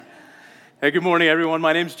Hey, good morning, everyone.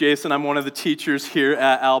 My name's Jason. I'm one of the teachers here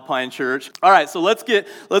at Alpine Church. All right, so let's get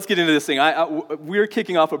into this thing. We're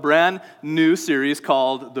kicking off a brand new series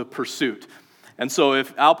called The Pursuit. And so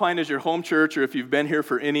if Alpine is your home church, or if you've been here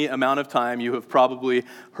for any amount of time, you have probably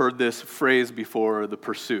heard this phrase before, the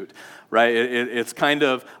pursuit, right? It's kind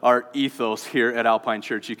of our ethos here at Alpine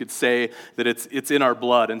Church. You could say that it's in our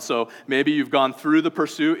blood. And so maybe you've gone through the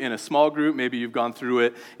pursuit in a small group, maybe you've gone through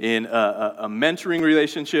it in a mentoring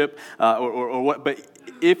relationship, or what, but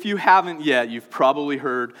if you haven't yet, you've probably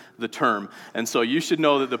heard the term. And so you should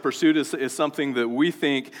know that the pursuit is something that we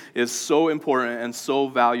think is so important and so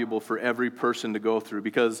valuable for every person to go through,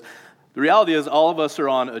 because the reality is all of us are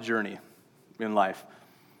on a journey in life,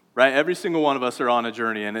 right? Every single one of us are on a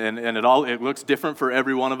journey, and it looks different for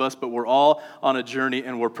every one of us, but we're all on a journey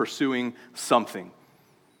and we're pursuing something.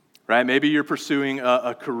 Right? Maybe you're pursuing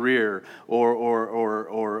a career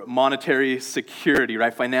or monetary security,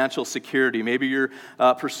 right? Financial security. Maybe you're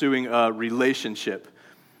pursuing a relationship,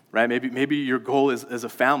 right? Maybe your goal is a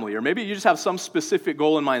family, or maybe you just have some specific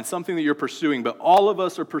goal in mind, something that you're pursuing. But all of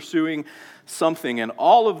us are pursuing something, and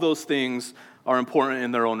all of those things are important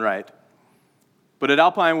in their own right. But at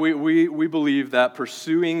Alpine, we believe that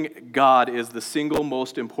pursuing God is the single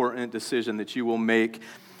most important decision that you will make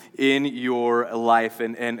in your life,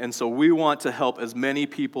 and so we want to help as many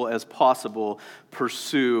people as possible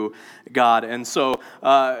pursue God. And so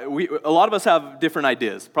a lot of us have different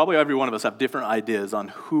ideas. Probably every one of us have different ideas on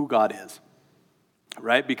who God is,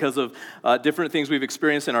 right? Because of different things we've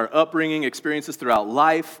experienced in our upbringing, experiences throughout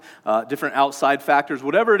life, different outside factors,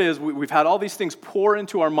 whatever it is, we've had all these things pour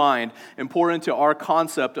into our mind and pour into our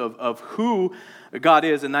concept of who God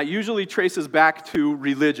is, and that usually traces back to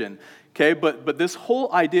religion. Okay, but this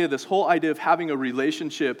whole idea of having a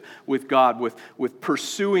relationship with God, with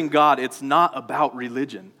pursuing God, it's not about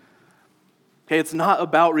religion. Okay, it's not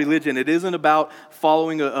about religion. It isn't about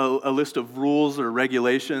following a list of rules or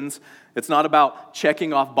regulations. It's not about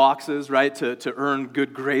checking off boxes, right, to earn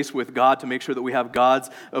good grace with God, to make sure that we have God's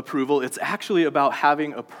approval. It's actually about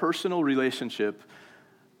having a personal relationship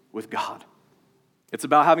with God. It's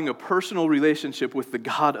about having a personal relationship with the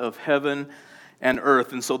God of heaven and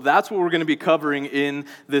earth. And so that's what we're going to be covering in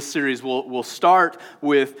this series. We'll start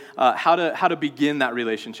with how to begin that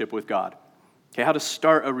relationship with God. Okay, how to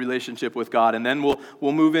start a relationship with God, and then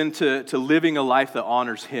we'll move into living a life that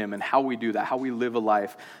honors Him, and how we do that, how we live a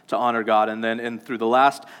life to honor God. And through the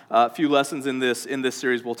last few lessons in this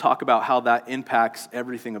series, we'll talk about how that impacts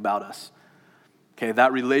everything about us. Okay,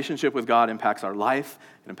 that relationship with God impacts our life,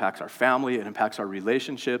 it impacts our family, it impacts our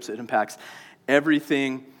relationships, it impacts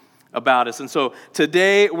everything about us. And so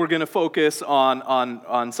today we're going to focus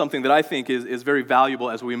on something that I think is very valuable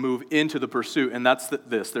as we move into the pursuit, and that's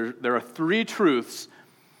this. There are three truths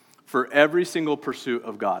for every single pursuit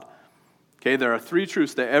of God. Okay, there are three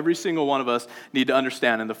truths that every single one of us need to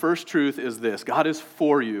understand, and the first truth is this: God is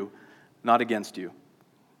for you, not against you.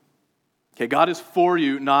 Okay, God is for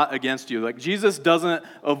you, not against you. Like, Jesus doesn't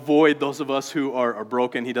avoid those of us who are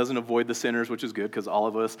broken. He doesn't avoid the sinners, which is good because all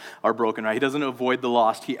of us are broken, right? He doesn't avoid the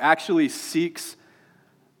lost. He actually seeks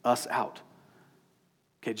us out.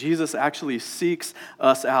 Okay, Jesus actually seeks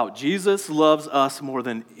us out. Jesus loves us more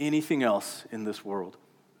than anything else in this world.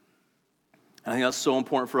 I think that's so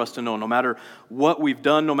important for us to know. No matter what we've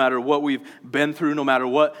done, no matter what we've been through, no matter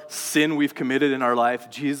what sin we've committed in our life,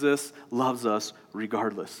 Jesus loves us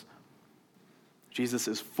regardless. Jesus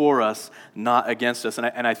is for us, not against us.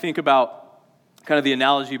 And I think about kind of the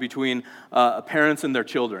analogy between parents and their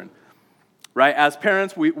children, right? As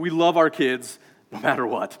parents, we love our kids no matter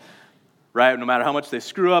what, right? No matter how much they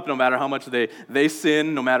screw up, no matter how much they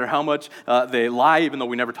sin, no matter how much they lie, even though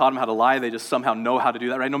we never taught them how to lie, they just somehow know how to do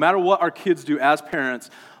that, right? No matter what our kids do as parents,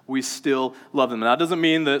 we still love them. And that doesn't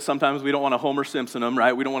mean that sometimes we don't want to Homer Simpson them,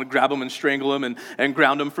 right? We don't want to grab them and strangle them and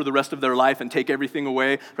ground them for the rest of their life and take everything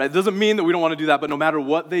away, right? It doesn't mean that we don't want to do that, but no matter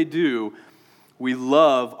what they do, we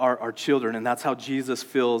love our children, and that's how Jesus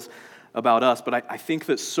feels about us. But I think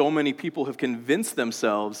that so many people have convinced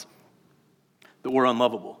themselves that we're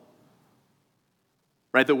unlovable,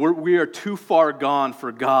 right? That we are too far gone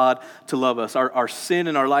for God to love us. Our sin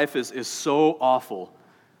in our life is so awful,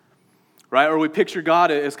 right? Or we picture God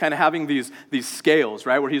as kind of having these scales,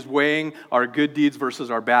 right? Where He's weighing our good deeds versus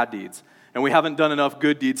our bad deeds. And we haven't done enough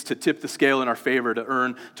good deeds to tip the scale in our favor, to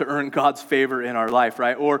earn God's favor in our life,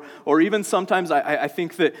 right? Or even sometimes I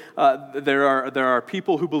think that there are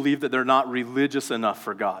people who believe that they're not religious enough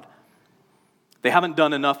for God. They haven't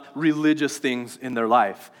done enough religious things in their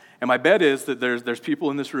life. And my bet is that there's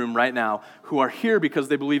people in this room right now who are here because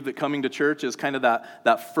they believe that coming to church is kind of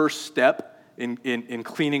that first step in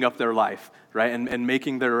cleaning up their life, right? And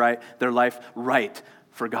making their life right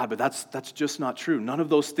for God. But that's just not true. None of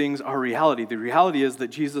those things are reality. The reality is that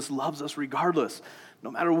Jesus loves us regardless,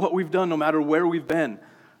 no matter what we've done, no matter where we've been.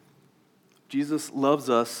 Jesus loves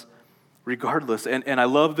us regardless. And I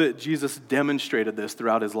love that Jesus demonstrated this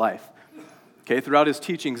throughout his life. Okay, throughout his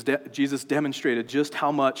teachings, Jesus demonstrated just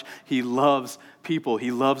how much he loves people.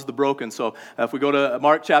 He loves the broken. So if we go to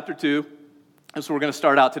Mark chapter 2, that's where we're going to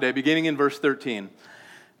start out today, beginning in verse 13.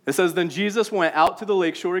 It says, "Then Jesus went out to the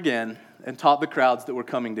lakeshore again and taught the crowds that were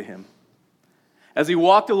coming to him. As he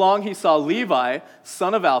walked along, he saw Levi,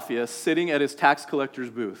 son of Alphaeus, sitting at his tax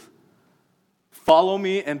collector's booth. 'Follow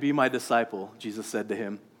me and be my disciple,' Jesus said to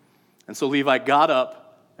him. And so Levi got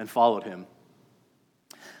up and followed him.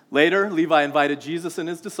 Later, Levi invited Jesus and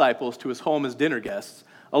his disciples to his home as dinner guests,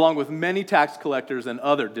 along with many tax collectors and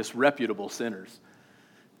other disreputable sinners.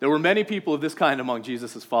 There were many people of this kind among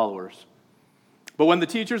Jesus' followers. But when the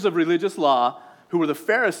teachers of religious law, who were the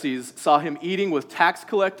Pharisees, saw him eating with tax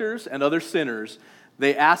collectors and other sinners,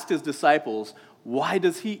 they asked his disciples, 'Why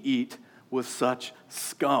does he eat with such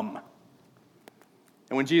scum?'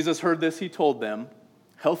 And when Jesus heard this, he told them,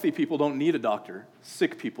 'Healthy people don't need a doctor,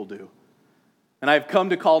 sick people do. And I have come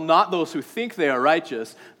to call not those who think they are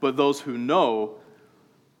righteous, but those who know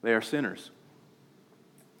they are sinners.'"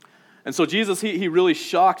 And so Jesus, he really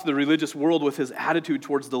shocked the religious world with his attitude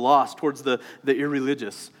towards the lost, towards the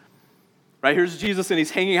irreligious. Right, here's Jesus, and he's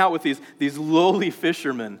hanging out with these lowly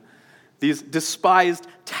fishermen, these despised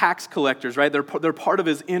tax collectors, right? They're part of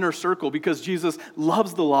his inner circle because Jesus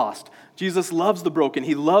loves the lost. Jesus loves the broken.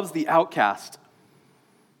 He loves the outcast.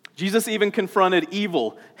 Jesus even confronted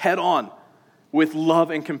evil head on with love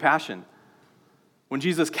and compassion. When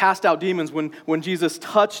Jesus cast out demons, when Jesus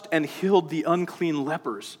touched and healed the unclean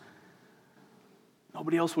lepers,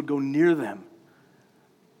 nobody else would go near them.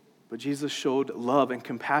 But Jesus showed love and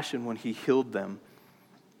compassion when he healed them.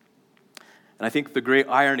 And I think the great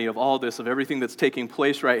irony of all this, of everything that's taking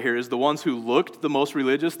place right here, is the ones who looked the most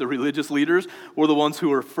religious, the religious leaders, were the ones who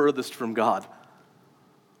were furthest from God.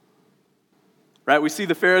 Right? We see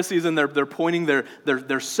the Pharisees, and they're pointing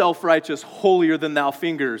their self-righteous, holier-than-thou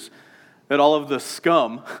fingers at all of the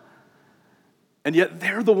scum. And yet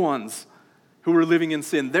they're the ones who are living in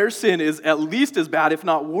sin. Their sin is at least as bad, if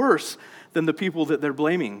not worse, than the people that they're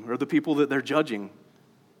blaming or the people that they're judging.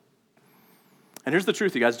 And here's the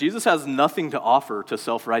truth, you guys. Jesus has nothing to offer to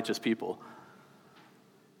self-righteous people.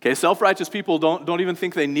 Okay, self-righteous people don't even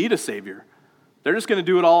think they need a Savior. They're just going to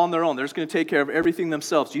do it all on their own. They're just going to take care of everything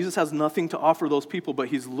themselves. Jesus has nothing to offer those people, but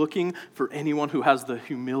he's looking for anyone who has the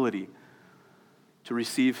humility to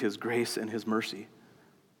receive his grace and his mercy.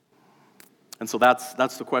 And so that's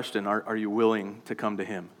the question. Are you willing to come to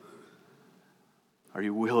him? Are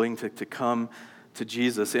you willing to come to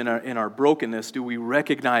Jesus? In our brokenness, do we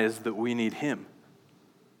recognize that we need him?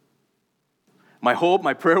 My hope,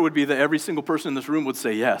 my prayer would be that every single person in this room would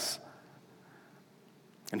say yes.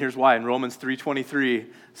 And here's why. In Romans 3:23,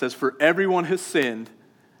 it says, "For everyone has sinned,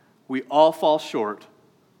 we all fall short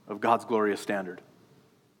of God's glorious standard."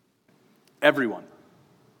 Everyone.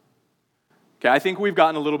 Okay, I think we've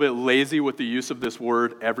gotten a little bit lazy with the use of this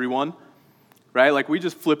word, everyone, right? Like we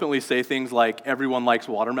just flippantly say things like, everyone likes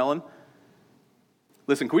watermelon.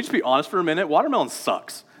 Listen, can we just be honest for a minute? Watermelon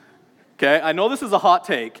sucks. Okay, I know this is a hot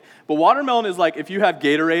take, but watermelon is like if you had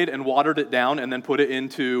Gatorade and watered it down and then put it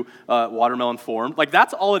into watermelon form. Like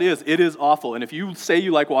that's all it is. It is awful. And if you say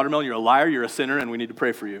you like watermelon, you're a liar, you're a sinner, and we need to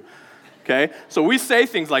pray for you. Okay, so we say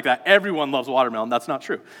things like that. Everyone loves watermelon. That's not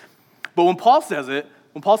true. But when Paul says it,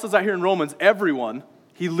 when Paul says that here in Romans, everyone,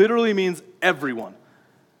 he literally means everyone.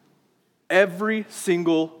 Every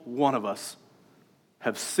single one of us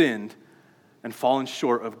have sinned and fallen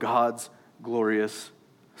short of God's glorious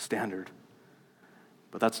standard.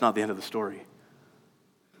 But that's not the end of the story.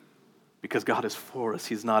 Because God is for us.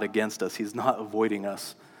 He's not against us. He's not avoiding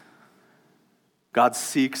us. God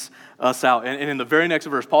seeks us out. And in the very next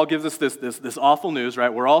verse, Paul gives us this awful news, right?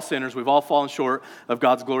 We're all sinners. We've all fallen short of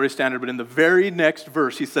God's glorious standard. But in the very next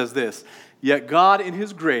verse, he says this, "Yet God in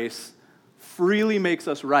his grace freely makes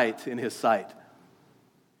us right in his sight.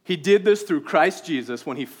 He did this through Christ Jesus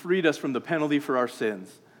when he freed us from the penalty for our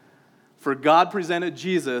sins. For God presented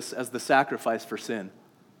Jesus as the sacrifice for sin."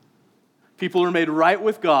 People are made right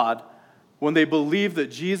with God when they believe that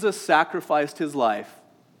Jesus sacrificed his life,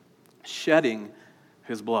 shedding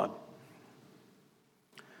his blood.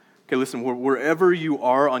 Okay, listen, wherever you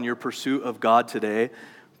are on your pursuit of God today,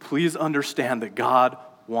 please understand that God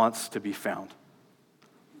wants to be found.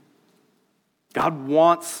 God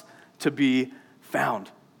wants to be found.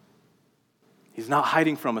 He's not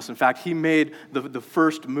hiding from us. In fact, he made the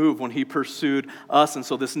first move when he pursued us. And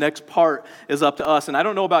so this next part is up to us. And I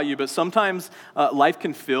don't know about you, but sometimes life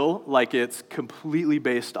can feel like it's completely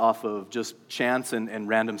based off of just chance and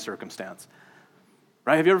random circumstance.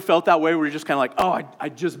 Right? Have you ever felt that way where you're just kind of like, oh, I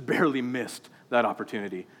just barely missed that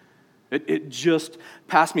opportunity. It just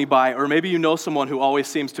passed me by. Or maybe you know someone who always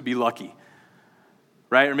seems to be lucky.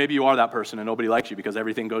 Right? Or maybe you are that person and nobody likes you because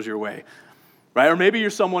everything goes your way. Right? Or maybe you're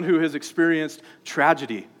someone who has experienced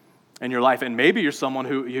tragedy in your life, and maybe you're someone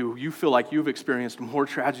who you feel like you've experienced more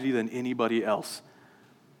tragedy than anybody else.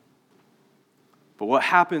 But what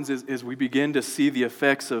happens is we begin to see the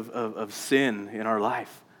effects of sin in our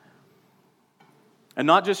life. And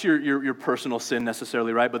not just your personal sin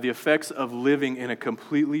necessarily, right? But the effects of living in a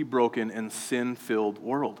completely broken and sin-filled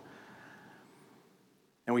world.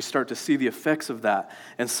 And we start to see the effects of that.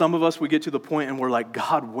 And some of us, we get to the point and we're like,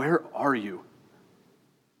 God, where are you?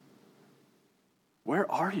 Where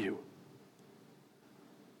are you?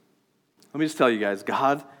 Let me just tell you guys,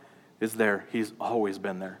 God is there. He's always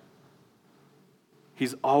been there.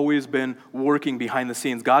 He's always been working behind the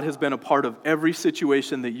scenes. God has been a part of every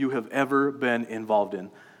situation that you have ever been involved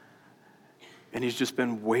in. And he's just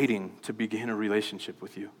been waiting to begin a relationship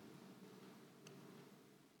with you.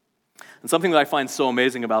 And something that I find so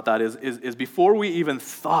amazing about that is before we even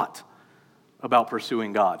thought about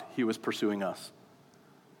pursuing God, he was pursuing us.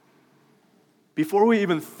 Before we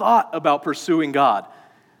even thought about pursuing God,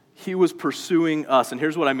 he was pursuing us. And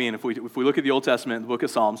here's what I mean. If we look at the Old Testament, in the book of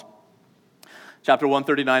Psalms, chapter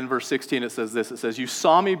 139, verse 16, it says this. It says, "You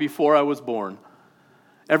saw me before I was born.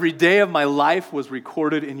 Every day of my life was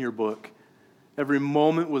recorded in your book. Every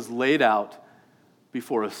moment was laid out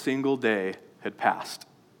before a single day had passed."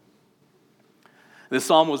 This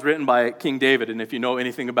psalm was written by King David, and if you know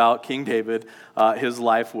anything about King David, his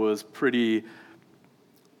life was pretty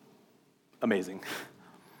amazing.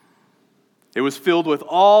 It was filled with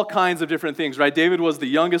all kinds of different things, right? David was the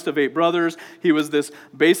youngest of 8 brothers. He was this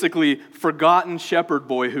basically forgotten shepherd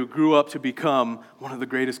boy who grew up to become one of the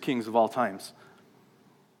greatest kings of all times.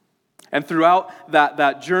 And throughout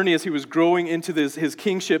that journey, as he was growing into his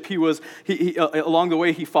kingship, he along the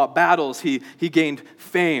way, he fought battles, he gained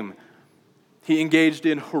fame, he engaged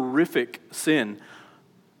in horrific sin,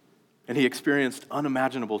 and he experienced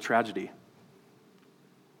unimaginable tragedy.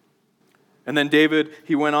 And then David,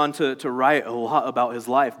 he went on to write a lot about his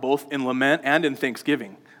life, both in lament and in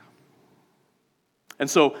thanksgiving. And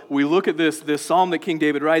so we look at this psalm that King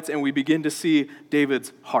David writes, and we begin to see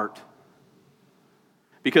David's heart.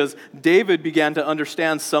 Because David began to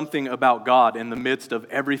understand something about God in the midst of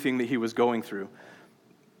everything that he was going through.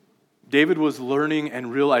 David was learning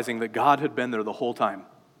and realizing that God had been there the whole time.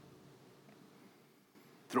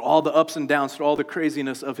 Through all the ups and downs, through all the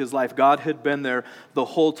craziness of his life, God had been there the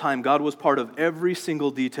whole time. God was part of every single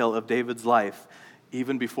detail of David's life,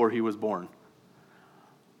 even before he was born.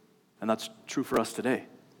 And that's true for us today.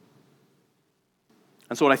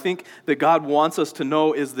 And so what I think that God wants us to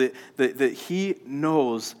know is that he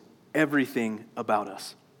knows everything about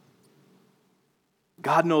us.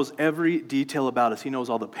 God knows every detail about us. He knows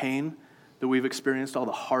all the pain that we've experienced, all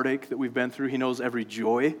the heartache that we've been through. He knows every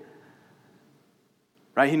joy.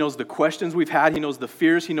 Right? He knows the questions we've had. He knows the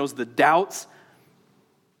fears. He knows the doubts.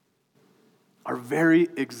 Our very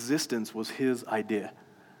existence was his idea.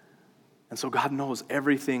 And so God knows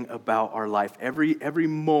everything about our life. Every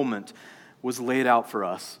moment was laid out for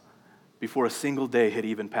us before a single day had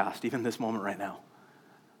even passed, even this moment right now.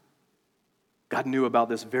 God knew about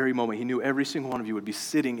this very moment. He knew every single one of you would be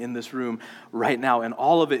sitting in this room right now. And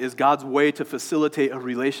all of it is God's way to facilitate a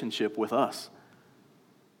relationship with us.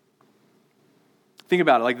 Think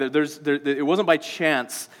about it. It wasn't by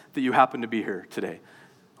chance that you happened to be here today.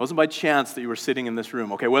 It wasn't by chance that you were sitting in this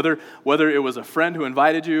room. Okay, whether it was a friend who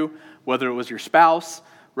invited you, whether it was your spouse,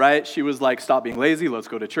 right? She was like, "Stop being lazy, let's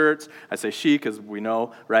go to church." I say she because we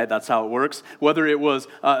know, right? That's how it works. Whether it was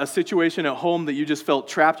a situation at home that you just felt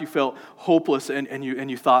trapped, you felt hopeless, and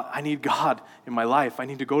you thought, "I need God in my life. I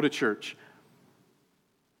need to go to church."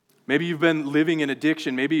 Maybe you've been living in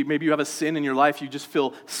addiction. Maybe you have a sin in your life. You just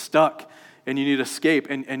feel stuck. And you need escape,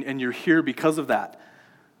 and you're here because of that.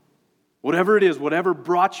 Whatever it is, whatever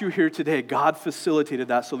brought you here today, God facilitated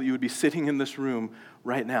that so that you would be sitting in this room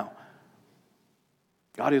right now.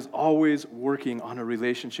 God is always working on a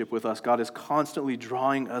relationship with us. God is constantly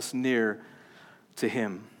drawing us near to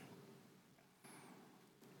him.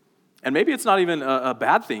 And maybe it's not even a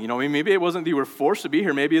bad thing. Maybe it wasn't that you were forced to be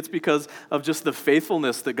here. Maybe it's because of just the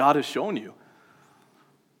faithfulness that God has shown you.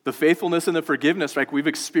 The faithfulness and the forgiveness, right? We've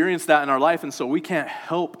experienced that in our life, and so we can't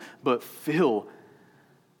help but feel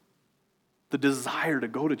the desire to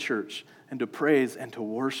go to church and to praise and to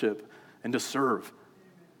worship and to serve.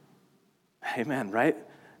 Amen, right?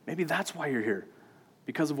 Maybe that's why you're here,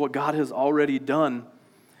 because of what God has already done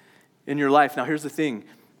in your life. Now, here's the thing.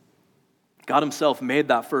 God himself made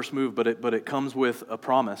that first move, but it comes with a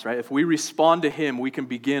promise, right? If we respond to him, we can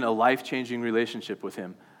begin a life-changing relationship with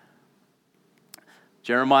him.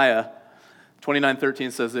 Jeremiah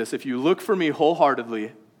 29:13 says this, "If you look for me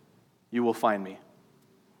wholeheartedly, you will find me."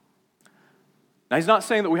 Now, he's not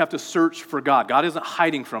saying that we have to search for God. God isn't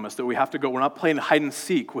hiding from us, that we have to go. We're not playing hide and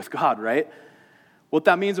seek with God, right? What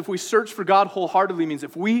that means, if we search for God wholeheartedly, means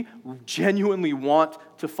if we genuinely want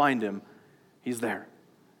to find him, he's there.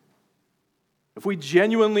 If we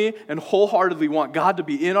genuinely and wholeheartedly want God to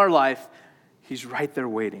be in our life, he's right there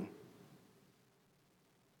waiting.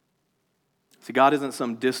 See, God isn't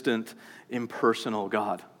some distant, impersonal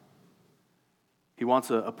God. He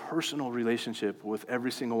wants a personal relationship with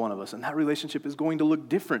every single one of us. And that relationship is going to look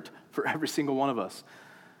different for every single one of us.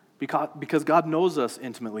 Because God knows us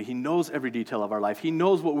intimately. He knows every detail of our life. He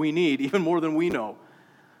knows what we need, even more than we know.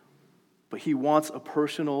 But he wants a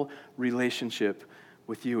personal relationship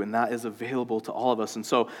with you, and that is available to all of us. And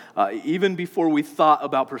so, even before we thought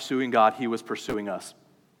about pursuing God, he was pursuing us.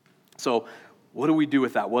 So, what do we do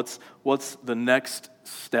with that? What's the next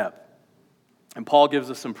step? And Paul gives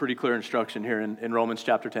us some pretty clear instruction here in Romans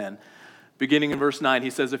chapter 10. Beginning in verse 9, he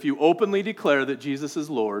says, "If you openly declare that Jesus is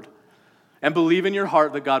Lord and believe in your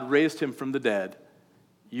heart that God raised him from the dead,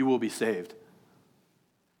 you will be saved.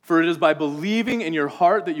 For it is by believing in your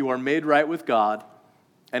heart that you are made right with God,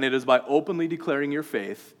 and it is by openly declaring your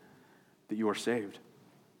faith that you are saved."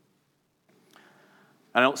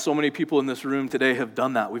 I know so many people in this room today have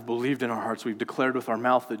done that. We've believed in our hearts. We've declared with our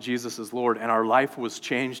mouth that Jesus is Lord, and our life was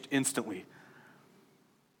changed instantly.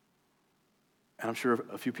 And I'm sure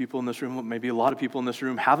a few people in this room, maybe a lot of people in this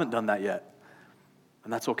room haven't done that yet.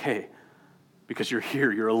 And that's okay, because you're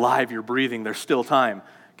here, you're alive, you're breathing, there's still time.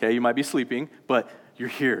 Okay, you might be sleeping, but you're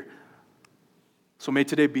here. So may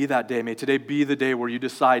today be that day. May today be the day where you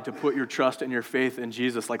decide to put your trust and your faith in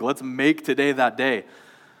Jesus. Like, let's make today that day.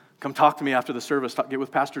 Come talk to me after the service. Get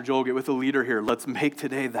with Pastor Joel. Get with the leader here. Let's make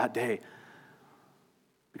today that day.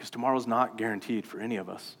 Because tomorrow's not guaranteed for any of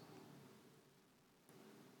us.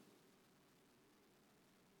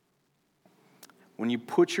 When you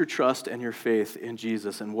put your trust and your faith in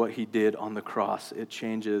Jesus and what he did on the cross, it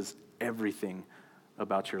changes everything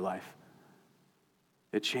about your life.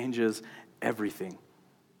 It changes everything.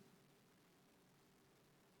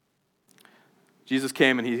 Jesus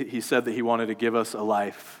came and he said that he wanted to give us a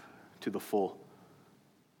life to the full.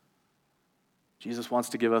 Jesus wants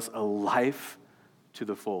to give us a life to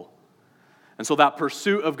the full. And so that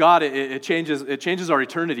pursuit of God, it changes our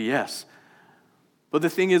eternity, yes. But the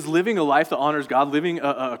thing is, living a life that honors God, living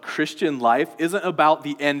a Christian life, isn't about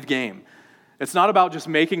the end game. It's not about just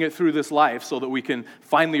making it through this life so that we can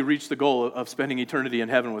finally reach the goal of spending eternity in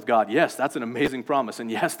heaven with God. Yes, that's an amazing promise, and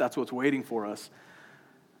yes, that's what's waiting for us.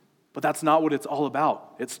 But that's not what it's all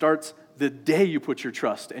about. It starts the day you put your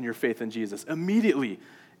trust and your faith in Jesus. Immediately,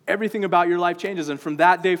 everything about your life changes, and from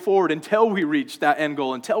that day forward, until we reach that end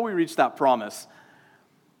goal, until we reach that promise,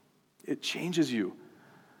 it changes you.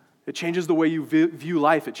 It changes the way you view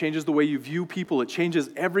life. It changes the way you view people. It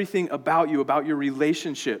changes everything about you, about your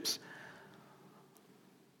relationships.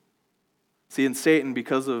 See, in Satan,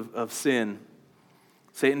 because of sin,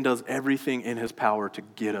 Satan does everything in his power to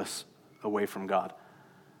get us away from God.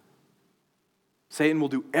 Satan will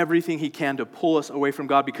do everything he can to pull us away from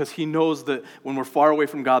God because he knows that when we're far away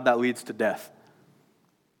from God, that leads to death.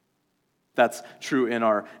 That's true in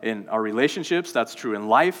our relationships. That's true in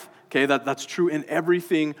life. Okay, that's true in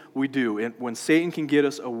everything we do. And when Satan can get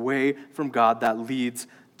us away from God, that leads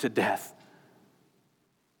to death.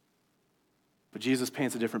 But Jesus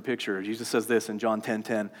paints a different picture. Jesus says this in John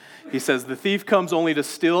 10:10. He says, "The thief comes only to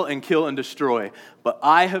steal and kill and destroy, but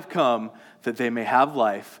I have come that they may have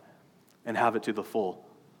life and have it to the full."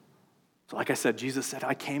 So like I said, Jesus said,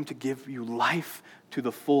 "I came to give you life to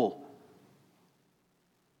the full."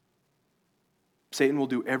 Satan will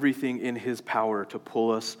do everything in his power to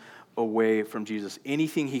pull us away from Jesus.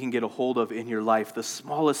 Anything he can get a hold of in your life, the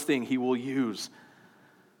smallest thing he will use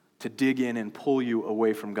to dig in and pull you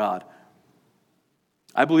away from God.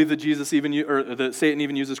 I believe that that Satan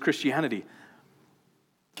even uses Christianity,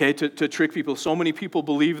 okay, to trick people. So many people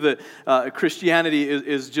believe that Christianity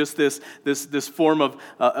is just this form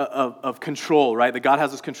of control, right? That God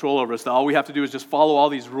has this control over us. That all we have to do is just follow all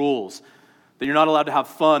these rules. That you're not allowed to have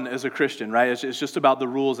fun as a Christian, right? It's just about the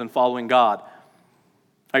rules and following God.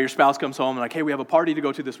 Your spouse comes home and like, "Hey, we have a party to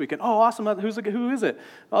go to this weekend." "Oh, awesome. Who is it?"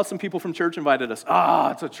 "Oh, some people from church invited us."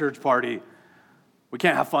 "Ah, it's a church party." We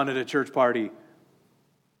can't have fun at a church party.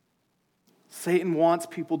 Satan wants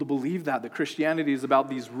people to believe that Christianity is about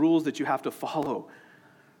these rules that you have to follow.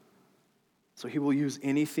 So he will use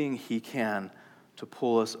anything he can to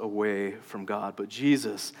pull us away from God. But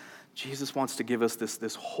Jesus wants to give us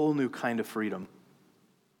this whole new kind of freedom.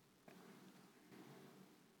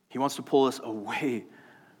 He wants to pull us away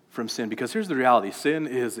from sin, because here's the reality. Sin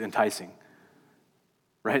is enticing,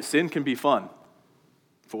 right? Sin can be fun.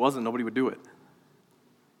 If it wasn't, nobody would do it.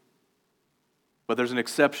 But there's an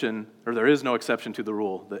exception, or there is no exception to the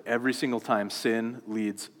rule, that every single time sin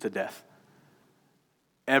leads to death.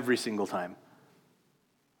 Every single time.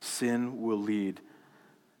 Sin will lead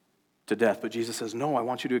to death. But Jesus says, no, I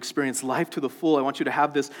want you to experience life to the full. I want you to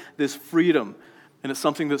have this freedom. And it's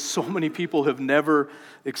something that so many people have never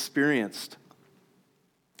experienced.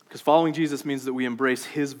 Because following Jesus means that we embrace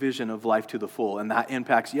his vision of life to the full. And that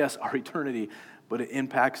impacts, yes, our eternity, but it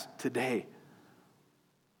impacts today.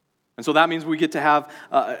 And so that means we get to have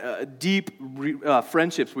deep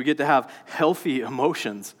friendships. We get to have healthy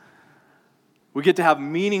emotions. We get to have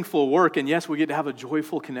meaningful work. And yes, we get to have a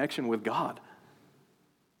joyful connection with God.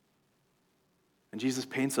 And Jesus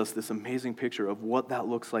paints us this amazing picture of what that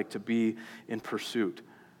looks like to be in pursuit.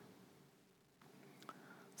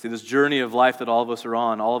 See, this journey of life that all of us are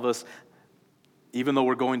on, all of us, even though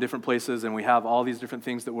we're going different places and we have all these different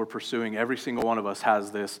things that we're pursuing, every single one of us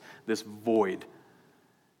has this void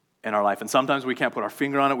in our life. And sometimes we can't put our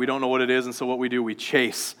finger on it. We don't know what it is. And so what we do, we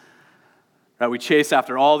chase. Right? We chase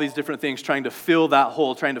after all these different things, trying to fill that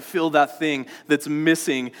hole, trying to fill that thing that's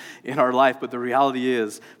missing in our life. But the reality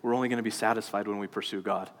is, we're only going to be satisfied when we pursue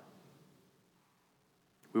God.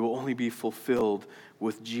 We will only be fulfilled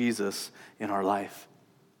with Jesus in our life.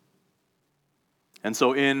 And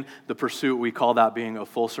so in the pursuit, we call that being a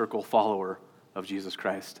full circle follower of Jesus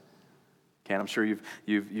Christ. Okay, and I'm sure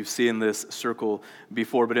you've seen this circle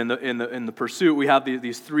before, but in the pursuit, we have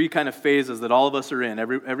these three kind of phases that all of us are in.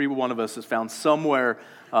 Every one of us is found somewhere.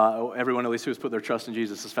 Everyone, at least who has put their trust in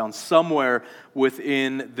Jesus, is found somewhere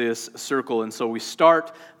within this circle. And so we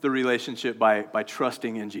start the relationship by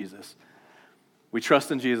trusting in Jesus. We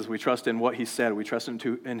trust in Jesus. We trust in what he said. We trust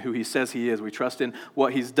in who he says he is. We trust in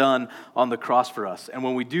what he's done on the cross for us. And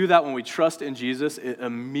when we do that, when we trust in Jesus, it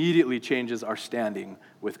immediately changes our standing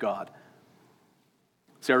with God.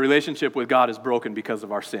 See, our relationship with God is broken because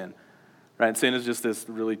of our sin, right? And sin is just this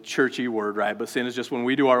really churchy word, right? But sin is just when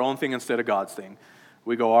we do our own thing instead of God's thing.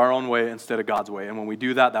 We go our own way instead of God's way. And when we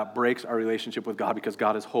do that, that breaks our relationship with God, because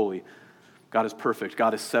God is holy. God is perfect.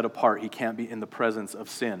 God is set apart. He can't be in the presence of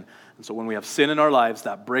sin. And so when we have sin in our lives,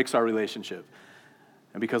 that breaks our relationship.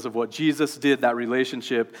 And because of what Jesus did, that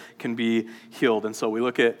relationship can be healed. And so we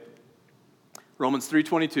look at Romans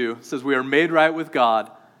 3:22. It says, we are made right with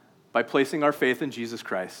God by placing our faith in Jesus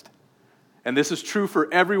Christ. And this is true for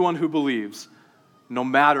everyone who believes, no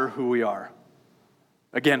matter who we are.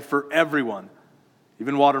 Again, for everyone,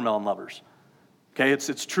 even watermelon lovers. Okay,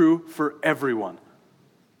 it's true for everyone.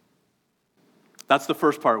 That's the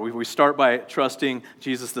first part. We start by trusting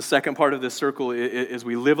Jesus. The second part of this circle is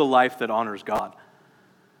we live a life that honors God.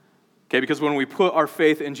 Okay, because when we put our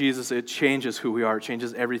faith in Jesus, it changes who we are. It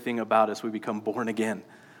changes everything about us. We become born again.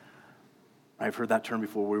 I've heard that term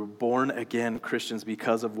before. We're born again Christians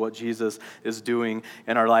because of what Jesus is doing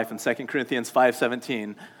in our life. In 2 Corinthians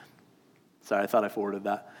 5:17, sorry, I thought I forwarded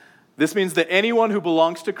that. This means that anyone who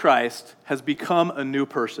belongs to Christ has become a new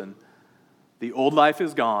person. The old life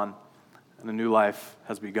is gone, and a new life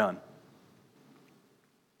has begun.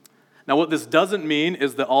 Now, what this doesn't mean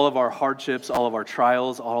is that all of our hardships, all of our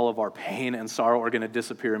trials, all of our pain and sorrow are going to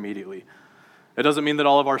disappear immediately. It doesn't mean that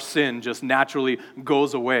all of our sin just naturally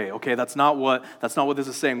goes away. Okay, that's not what this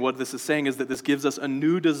is saying. What this is saying is that this gives us a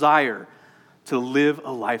new desire to live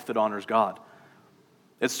a life that honors God.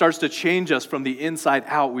 It starts to change us from the inside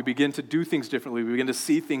out. We begin to do things differently. We begin to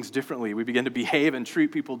see things differently. We begin to behave and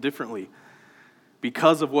treat people differently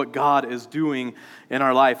because of what God is doing in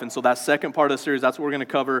our life. And so that second part of the series, that's what we're going to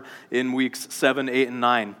cover in weeks 7, 8, and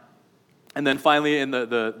 9. And then finally, in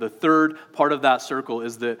the third part of that circle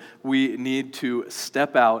is that we need to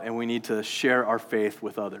step out and we need to share our faith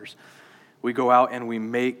with others. We go out and we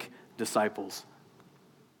make disciples.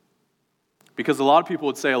 Because a lot of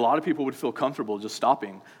people would feel comfortable just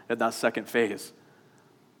stopping at that second phase.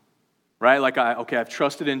 Right? Like, I've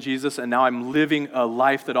trusted in Jesus and now I'm living a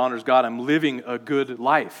life that honors God. I'm living a good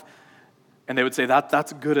life. And they would say,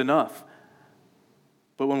 that's good enough.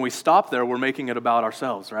 But when we stop there, we're making it about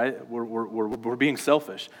ourselves, right? We're being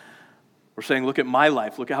selfish. We're saying, look at my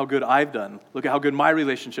life. Look at how good I've done. Look at how good my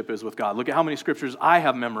relationship is with God. Look at how many scriptures I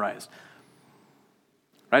have memorized.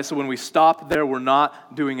 Right? So when we stop there, we're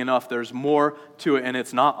not doing enough. There's more to it, and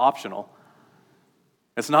it's not optional.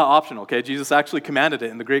 It's not optional, okay? Jesus actually commanded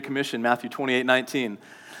it in the Great Commission, Matthew 28:19.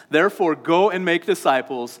 Therefore, go and make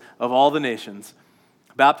disciples of all the nations,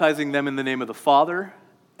 baptizing them in the name of the Father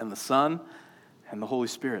and the Son and the Holy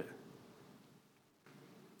Spirit.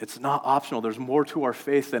 It's not optional. There's more to our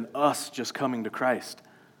faith than us just coming to Christ.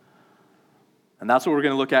 And that's what we're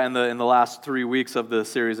going to look at in the last 3 weeks of the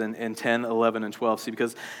series in 10, 11, and 12. See,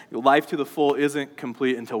 because life to the full isn't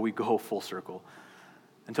complete until we go full circle,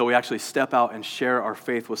 until we actually step out and share our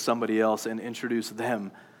faith with somebody else and introduce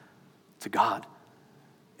them to God,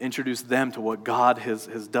 introduce them to what God has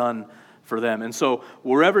done for them. And so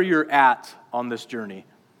wherever you're at on this journey,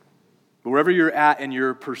 wherever you're at in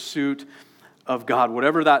your pursuit of God,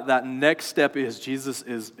 whatever that next step is, Jesus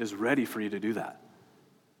is ready for you to do that.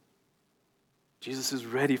 Jesus is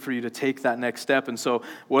ready for you to take that next step. And so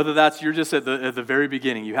whether that's you're just at the very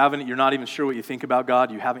beginning, you're not even sure what you think about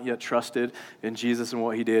God, you haven't yet trusted in Jesus and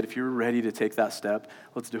what he did, if you're ready to take that step,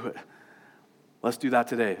 let's do it. Let's do that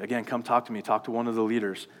today. Again, come talk to me, talk to one of the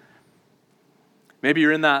leaders. Maybe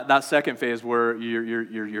you're in that second phase where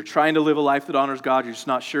you're trying to live a life that honors God, you're just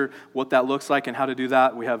not sure what that looks like and how to do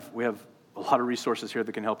that. We have a lot of resources here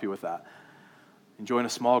that can help you with that. Join a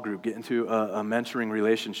small group, get into a mentoring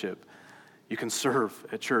relationship. You can serve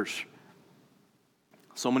at church.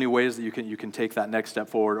 So many ways that you can take that next step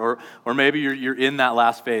forward. Or maybe you're in that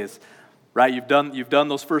last phase, right? You've done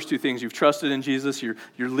those first two things. You've trusted in Jesus. You're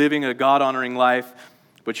living a God-honoring life,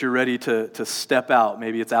 but you're ready to step out.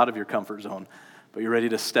 Maybe it's out of your comfort zone, but you're ready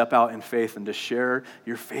to step out in faith and to share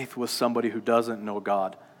your faith with somebody who doesn't know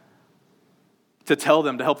God. To tell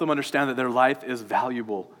them, to help them understand that their life is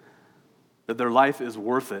valuable, that their life is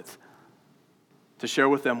worth it. To share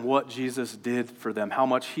with them what Jesus did for them, how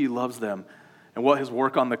much he loves them, and what his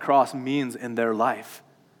work on the cross means in their life.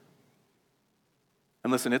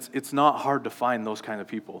 And listen, it's not hard to find those kind of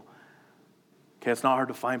people. Okay, it's not hard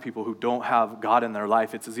to find people who don't have God in their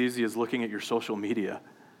life. It's as easy as looking at your social media.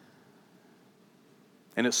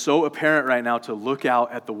 And it's so apparent right now to look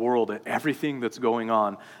out at the world, at everything that's going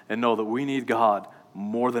on, and know that we need God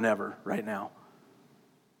more than ever right now.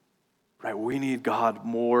 Right, we need God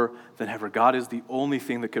more than ever. God is the only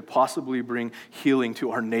thing that could possibly bring healing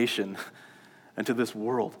to our nation and to this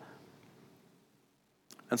world.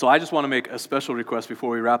 And so I just want to make a special request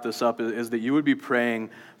before we wrap this up is that you would be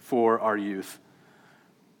praying for our youth.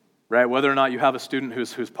 Right, whether or not you have a student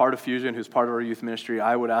who's part of Fusion, who's part of our youth ministry,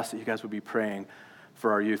 I would ask that you guys would be praying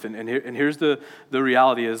for our youth. And here's the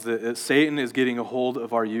reality is that Satan is getting a hold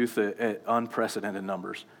of our youth at unprecedented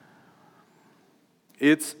numbers.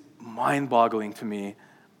 It's mind-boggling to me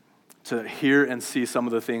to hear and see some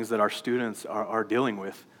of the things that our students are dealing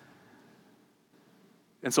with.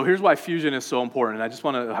 And so here's why Fusion is so important. And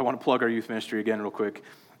I want to plug our youth ministry again real quick.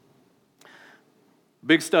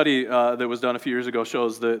 Big study that was done a few years ago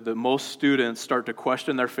shows that most students start to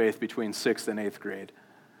question their faith between 6th and 8th grade.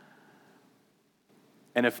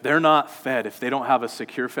 And if they're not fed, if they don't have a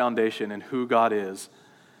secure foundation in who God is,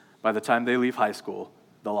 by the time they leave high school,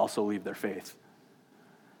 they'll also leave their faith.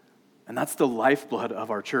 And that's the lifeblood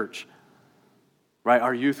of our church, right?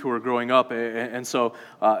 Our youth who are growing up. And so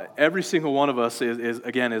every single one of us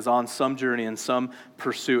is on some journey and some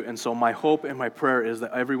pursuit. And so my hope and my prayer is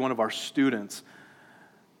that every one of our students,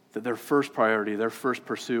 that their first priority, their first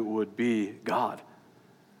pursuit would be God.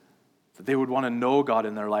 That they would want to know God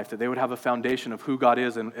in their life, that they would have a foundation of who God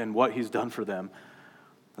is and what he's done for them.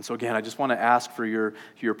 And so again, I just want to ask for your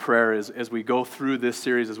prayer as we go through this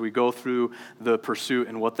series, as we go through the pursuit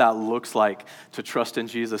and what that looks like to trust in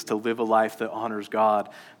Jesus, to live a life that honors God,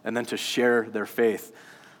 and then to share their faith.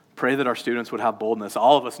 Pray that our students would have boldness.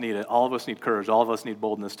 All of us need it. All of us need courage. All of us need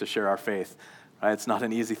boldness to share our faith. Right? It's not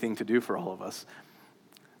an easy thing to do for all of us.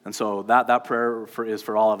 And so that prayer is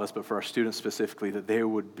for all of us, but for our students specifically, that they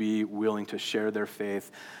would be willing to share their faith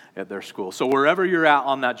at their school. So wherever you're at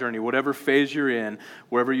on that journey, whatever phase you're in,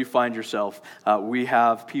 wherever you find yourself, we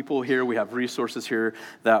have people here, we have resources here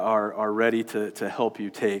that are ready to help you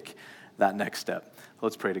take that next step.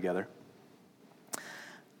 Let's pray together.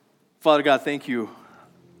 Father God, thank you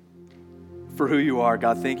for who you are.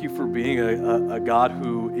 God, thank you for being a God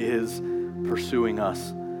who is pursuing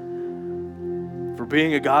us. For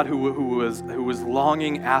being a God who was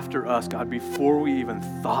longing after us, God, before we even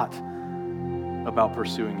thought about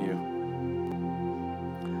pursuing you.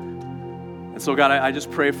 And so, God, I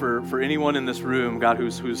just pray for anyone in this room, God,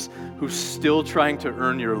 who's still trying to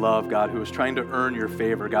earn your love, God, who is trying to earn your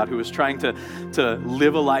favor, God, who is trying to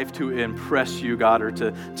live a life to impress you, God, or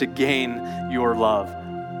to gain your love.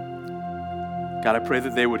 God, I pray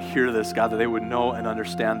that they would hear this, God, that they would know and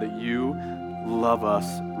understand that you love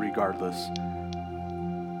us regardless.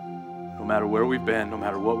 No matter where we've been, no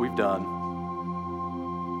matter what we've done,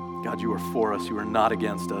 God, you are for us. You are not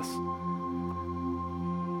against us.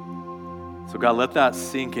 So God, let that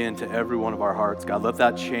sink into every one of our hearts. God, let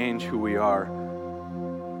that change who we are.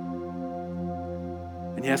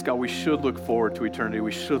 And yes, God, we should look forward to eternity.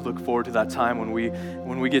 We should look forward to that time when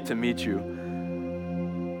we get to meet you.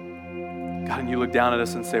 God, and you look down at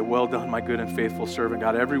us and say, well done, my good and faithful servant.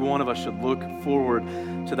 God, every one of us should look forward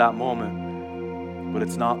to that moment. But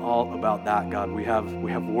it's not all about that, God. We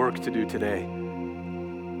have work to do today.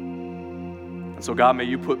 And so, God, may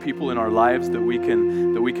you put people in our lives that we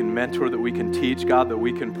can mentor, that we can teach, God, that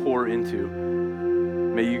we can pour into.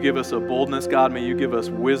 May you give us a boldness, God. May you give us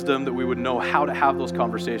wisdom that we would know how to have those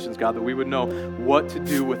conversations, God, that we would know what to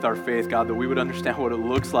do with our faith, God, that we would understand what it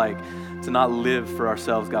looks like to not live for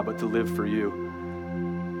ourselves, God, but to live for you.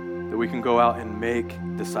 That we can go out and make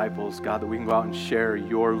disciples, God, that we can go out and share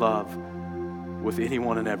your love with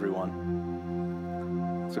anyone and everyone.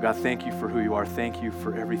 So, God, thank you for who you are. Thank you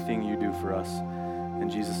for everything you do for us. In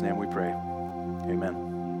Jesus' name we pray. Amen.